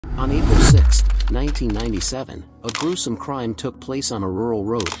On April 6, 1997, a gruesome crime took place on a rural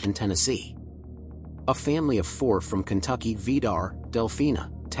road in Tennessee. A family of 4 from Kentucky, Vidar,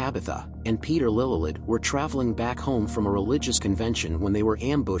 Delphina, Tabitha, and Peter Lillelid, were traveling back home from a religious convention when they were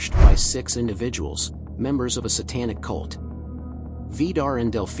ambushed by 6 individuals, members of a satanic cult. Vidar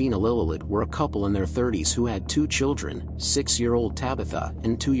and Delphina Lillelid were a couple in their 30s who had 2 children, 6-year-old Tabitha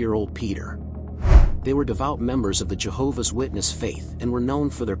and 2-year-old Peter. They were devout members of the Jehovah's Witness faith and were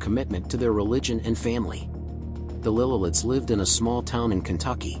known for their commitment to their religion and family. The Lillelids lived in a small town in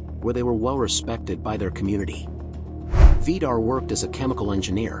Kentucky, where they were well respected by their community. Vidar worked as a chemical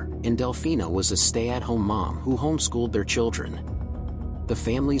engineer, and Delphina was a stay-at-home mom who homeschooled their children. The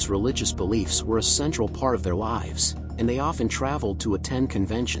family's religious beliefs were a central part of their lives, and they often traveled to attend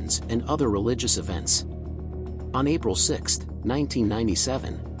conventions and other religious events. On April 6,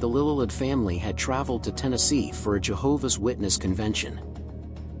 1997, the Lillelid family had traveled to Tennessee for a Jehovah's Witness convention.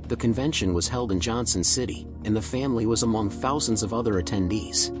 The convention was held in Johnson City, and the family was among thousands of other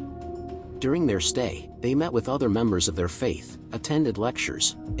attendees. During their stay, they met with other members of their faith, attended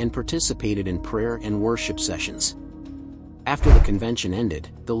lectures, and participated in prayer and worship sessions. After the convention ended,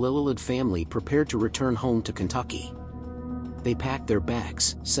 the Lillelid family prepared to return home to Kentucky. They packed their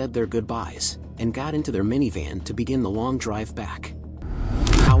bags, said their goodbyes, and got into their minivan to begin the long drive back.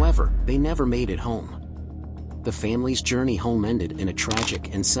 However, they never made it home. The family's journey home ended in a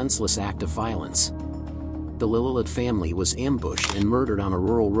tragic and senseless act of violence. The Lillelid family was ambushed and murdered on a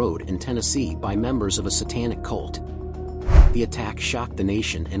rural road in Tennessee by members of a satanic cult. The attack shocked the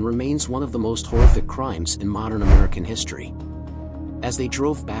nation and remains one of the most horrific crimes in modern American history. As they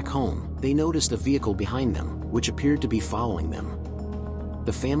drove back home, they noticed a vehicle behind them, which appeared to be following them.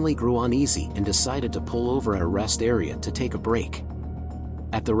 The family grew uneasy and decided to pull over at a rest area to take a break.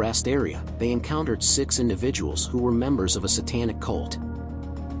 At the rest area, they encountered 6 individuals who were members of a satanic cult.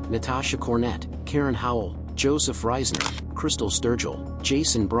 Natasha Cornett, Karen Howell, Joseph Reisner, Crystal Sturgill,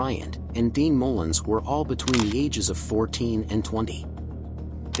 Jason Bryant, and Dean Mullins were all between the ages of 14 and 20.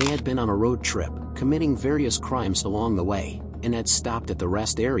 They had been on a road trip, committing various crimes along the way, and had stopped at the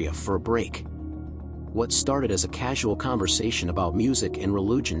rest area for a break. What started as a casual conversation about music and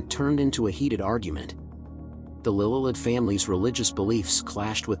religion turned into a heated argument. The Lillelid family's religious beliefs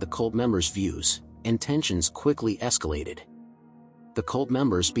clashed with the cult members' views, and tensions quickly escalated. The cult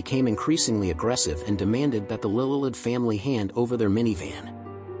members became increasingly aggressive and demanded that the Lillelid family hand over their minivan.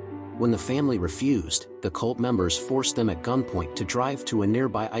 When the family refused, the cult members forced them at gunpoint to drive to a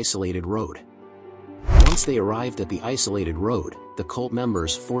nearby isolated road. Once they arrived at the isolated road, the cult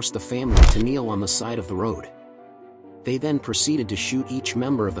members forced the family to kneel on the side of the road. They then proceeded to shoot each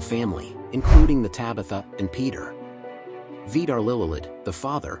member of the family, including the Tabitha and Peter. Vidar Lillelid, the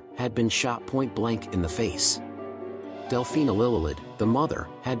father, had been shot point-blank in the face. Delphina Lillelid, the mother,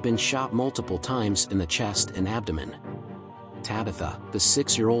 had been shot multiple times in the chest and abdomen. Tabitha, the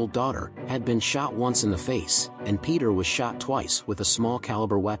 6-year-old daughter, had been shot once in the face, and Peter was shot twice with a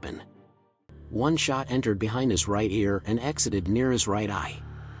small-caliber weapon. One shot entered behind his right ear and exited near his right eye.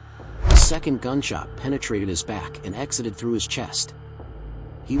 A second gunshot penetrated his back and exited through his chest.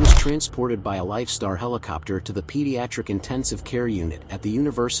 He was transported by a Lifestar helicopter to the Pediatric Intensive Care Unit at the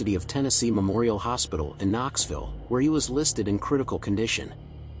University of Tennessee Memorial Hospital in Knoxville, where he was listed in critical condition.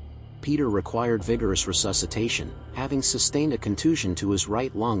 Peter required vigorous resuscitation, having sustained a contusion to his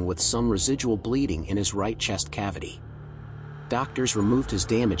right lung with some residual bleeding in his right chest cavity. Doctors removed his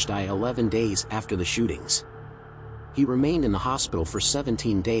damaged eye 11 days after the shootings. He remained in the hospital for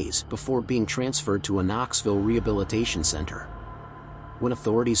 17 days before being transferred to a Knoxville rehabilitation center. When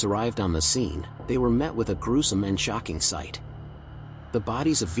authorities arrived on the scene, they were met with a gruesome and shocking sight. The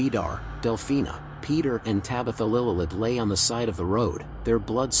bodies of Vidar, Delphina, Peter and Tabitha Lillelid lay on the side of the road, their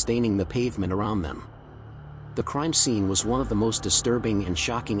blood staining the pavement around them. The crime scene was one of the most disturbing and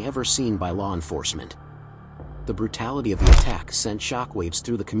shocking ever seen by law enforcement. The brutality of the attack sent shockwaves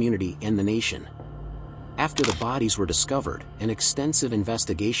through the community and the nation. After the bodies were discovered, an extensive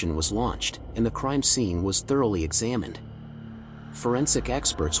investigation was launched, and the crime scene was thoroughly examined. Forensic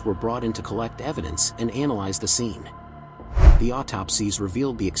experts were brought in to collect evidence and analyze the scene. The autopsies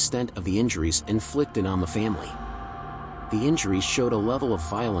revealed the extent of the injuries inflicted on the family. The injuries showed a level of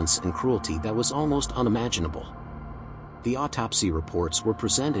violence and cruelty that was almost unimaginable. The autopsy reports were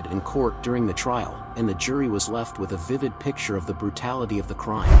presented in court during the trial, and the jury was left with a vivid picture of the brutality of the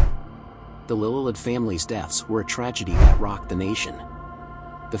crime. The Lillelid family's deaths were a tragedy that rocked the nation.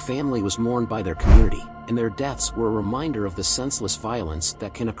 The family was mourned by their community, and their deaths were a reminder of the senseless violence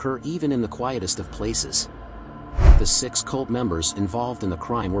that can occur even in the quietest of places. The 6 cult members involved in the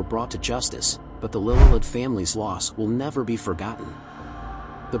crime were brought to justice, but the Lillelid family's loss will never be forgotten.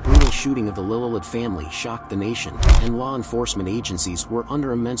 The brutal shooting of the Lillelid family shocked the nation, and law enforcement agencies were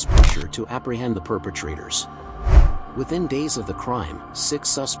under immense pressure to apprehend the perpetrators. Within days of the crime, 6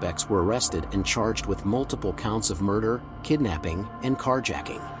 suspects were arrested and charged with multiple counts of murder, kidnapping, and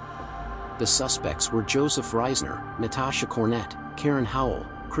carjacking. The suspects were Joseph Reisner, Natasha Cornett, Karen Howell,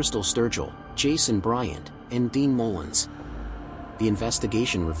 Crystal Sturgill, Jason Bryant, and Dean Mullins. The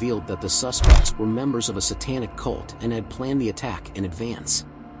investigation revealed that the suspects were members of a satanic cult and had planned the attack in advance.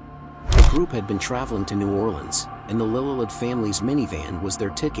 The group had been traveling to New Orleans, and the Lillelid family's minivan was their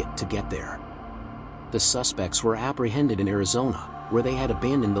ticket to get there. The suspects were apprehended in Arizona, where they had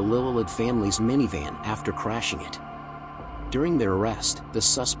abandoned the Lillelid family's minivan after crashing it. During their arrest, the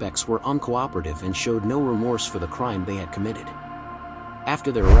suspects were uncooperative and showed no remorse for the crime they had committed.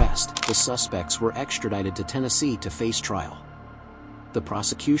 After their arrest, the suspects were extradited to Tennessee to face trial. The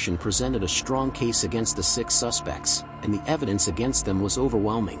prosecution presented a strong case against the 6 suspects, and the evidence against them was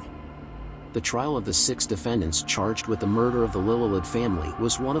overwhelming. The trial of the 6 defendants charged with the murder of the Lillelid family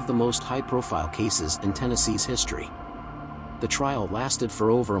was one of the most high-profile cases in Tennessee's history. The trial lasted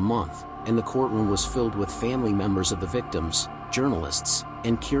for over a month, and the courtroom was filled with family members of the victims, journalists,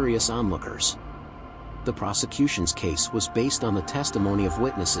 and curious onlookers. The prosecution's case was based on the testimony of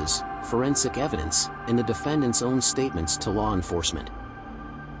witnesses, forensic evidence, and the defendants' own statements to law enforcement.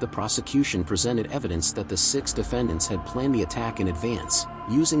 The prosecution presented evidence that the 6 defendants had planned the attack in advance,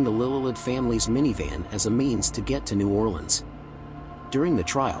 using the Lillelid family's minivan as a means to get to New Orleans. During the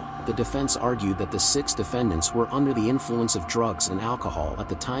trial, the defense argued that the 6 defendants were under the influence of drugs and alcohol at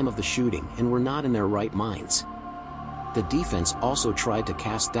the time of the shooting and were not in their right minds. The defense also tried to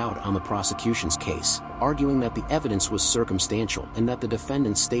cast doubt on the prosecution's case, arguing that the evidence was circumstantial and that the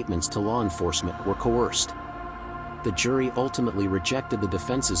defendants' statements to law enforcement were coerced. The jury ultimately rejected the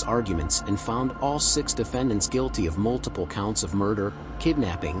defense's arguments and found all 6 defendants guilty of multiple counts of murder,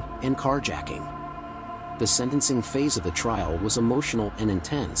 kidnapping, and carjacking. The sentencing phase of the trial was emotional and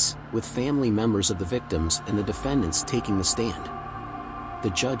intense, with family members of the victims and the defendants taking the stand. The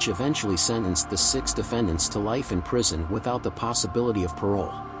judge eventually sentenced the 6 defendants to life in prison without the possibility of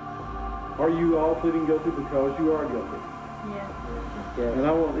parole. Are you all pleading guilty because you are guilty? Yes. And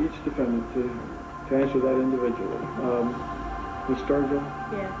I want each defendant to answer that individually. Ms. Sturgill?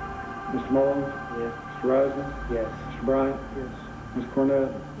 Yes. Mr. Mullins? Yes. Mr. Reisner? Yes. Mr. Bryant? Yes. Ms.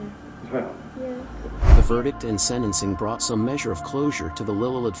 Cornett? Yes. Ms. Howell? Yes. The verdict and sentencing brought some measure of closure to the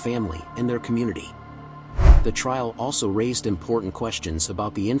Lillelid family and their community. The trial also raised important questions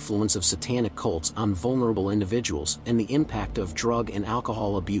about the influence of satanic cults on vulnerable individuals and the impact of drug and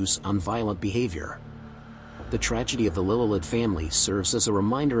alcohol abuse on violent behavior. The tragedy of the Lillelid family serves as a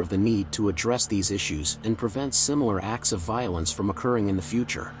reminder of the need to address these issues and prevent similar acts of violence from occurring in the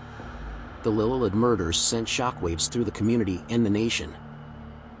future. The Lillelid murders sent shockwaves through the community and the nation.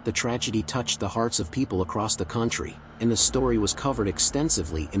 The tragedy touched the hearts of people across the country, and the story was covered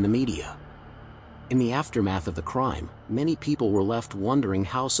extensively in the media. In the aftermath of the crime, many people were left wondering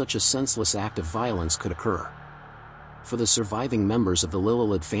how such a senseless act of violence could occur. For the surviving members of the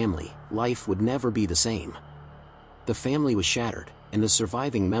Lillelid family, life would never be the same. The family was shattered, and the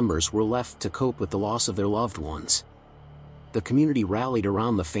surviving members were left to cope with the loss of their loved ones. The community rallied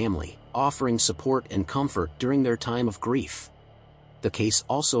around the family, offering support and comfort during their time of grief. The case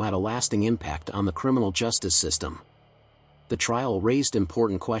also had a lasting impact on the criminal justice system. The trial raised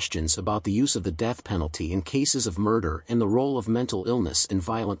important questions about the use of the death penalty in cases of murder and the role of mental illness in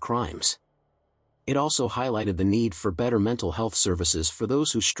violent crimes. It also highlighted the need for better mental health services for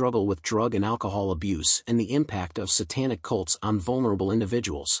those who struggle with drug and alcohol abuse and the impact of satanic cults on vulnerable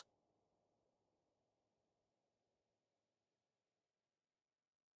individuals.